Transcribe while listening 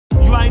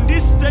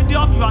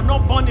stadium, you are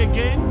not born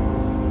again,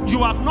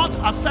 you have not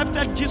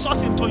accepted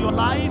Jesus into your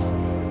life,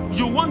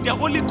 you want the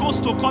Holy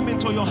Ghost to come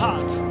into your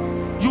heart,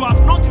 you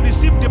have not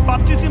received the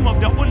baptism of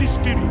the Holy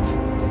Spirit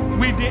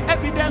with the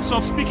evidence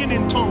of speaking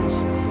in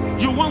tongues,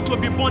 you want to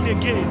be born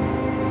again,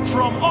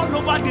 from all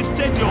over the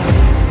stadium,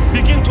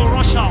 begin to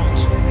rush out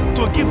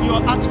to give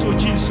your heart to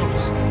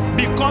Jesus.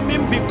 Becoming,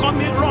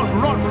 run.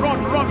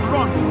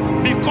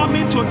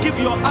 Becoming to give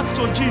your heart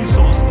to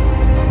Jesus.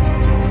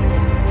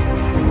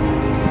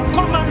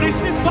 Come and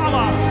receive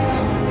power.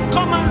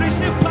 Come and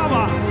receive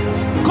power.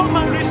 Come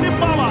and receive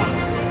power.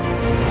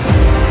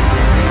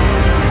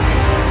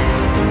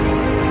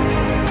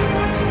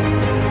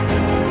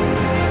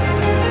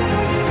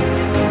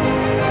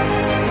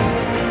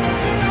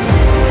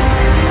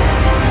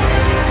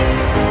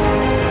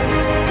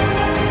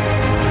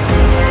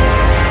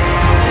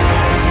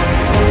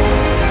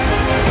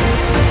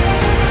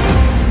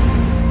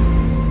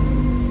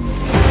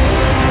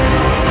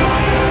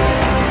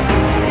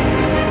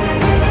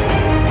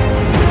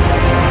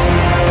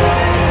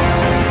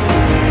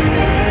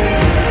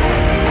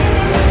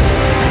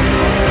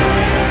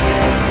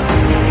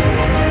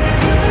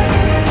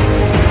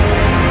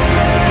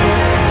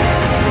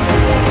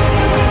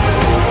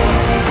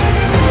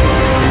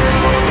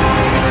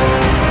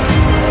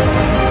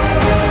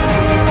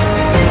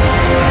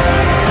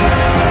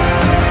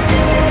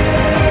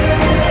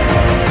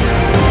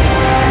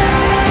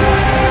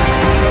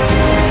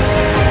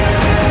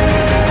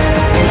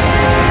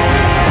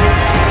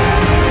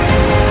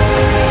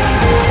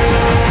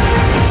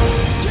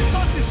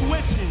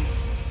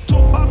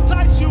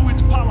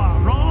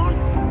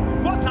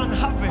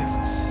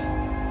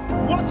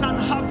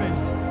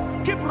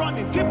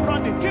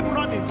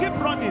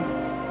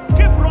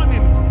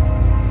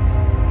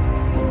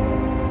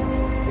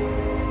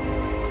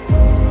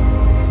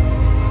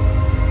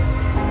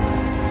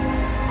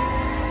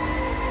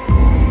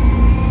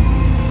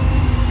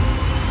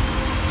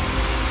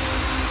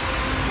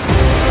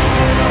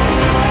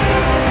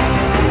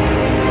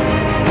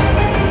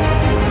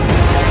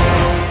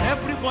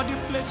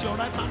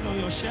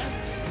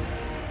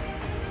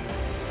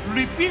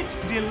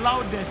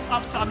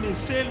 After me,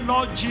 say,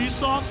 Lord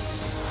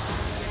Jesus.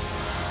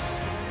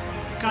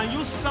 Can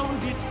you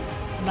sound it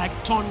like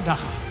thunder?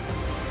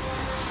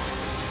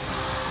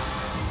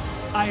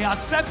 I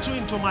accept you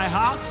into my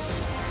heart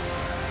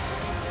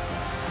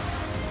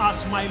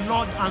as my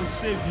Lord and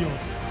Savior.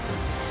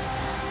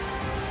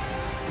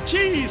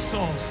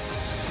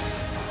 Jesus,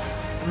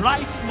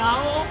 right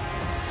now,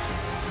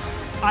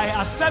 I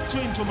accept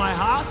you into my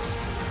heart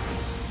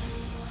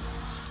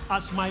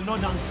as my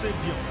Lord and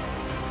Savior.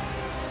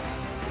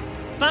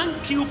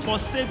 Thank you for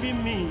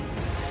saving me.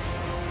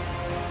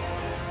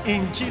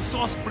 In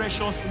Jesus'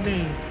 precious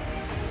name.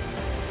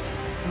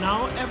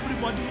 Now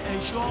everybody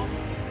ensure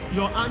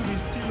your hand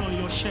is still on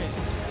your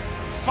chest.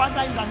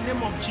 Father, in the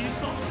name of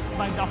Jesus,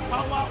 by the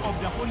power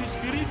of the Holy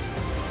Spirit,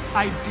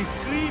 I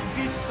decree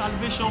this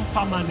salvation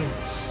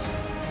permanent.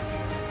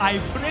 I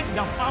break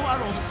the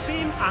power of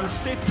sin and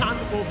Satan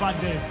over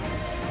them.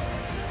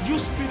 You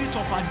spirit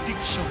of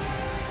addiction,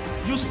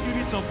 you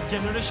spirit of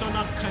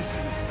generational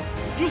curses,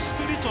 you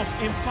spirit of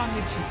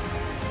infirmity,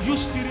 you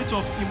spirit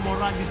of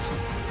immorality,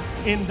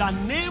 in the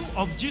name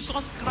of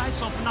Jesus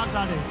Christ of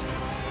Nazareth,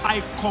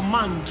 I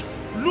command,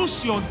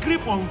 lose your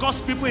grip on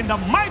God's people in the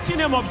mighty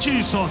name of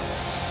Jesus.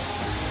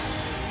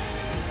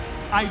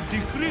 I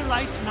decree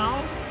right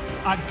now,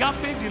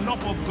 agape, the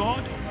love of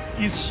God,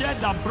 is shed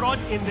abroad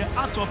in the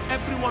heart of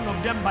every one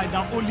of them by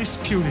the Holy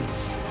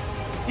Spirit.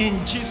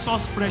 In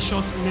Jesus'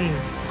 precious name.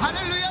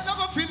 Hallelujah.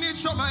 Never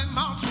finish from my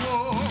mouth.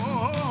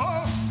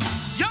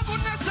 Your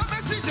goodness and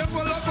mercy, they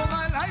follow for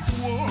my life.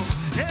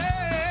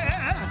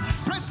 Yeah.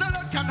 Praise the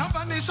Lord, cannot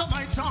vanish on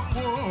my tongue.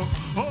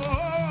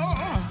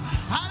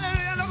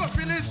 Hallelujah. Never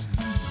finish.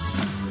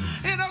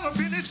 It never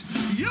finish.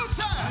 You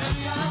say.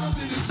 Hallelujah. Never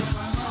finish from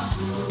my mouth.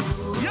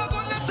 Your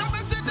goodness and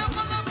mercy, they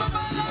follow for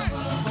my life.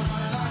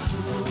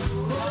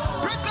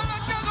 Praise the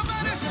Lord, never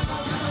vanish.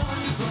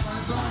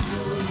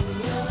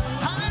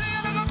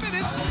 Hallelujah. Never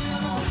finish.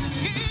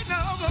 It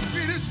never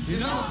finish.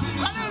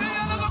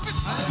 Hallelujah. Never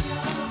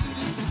finish.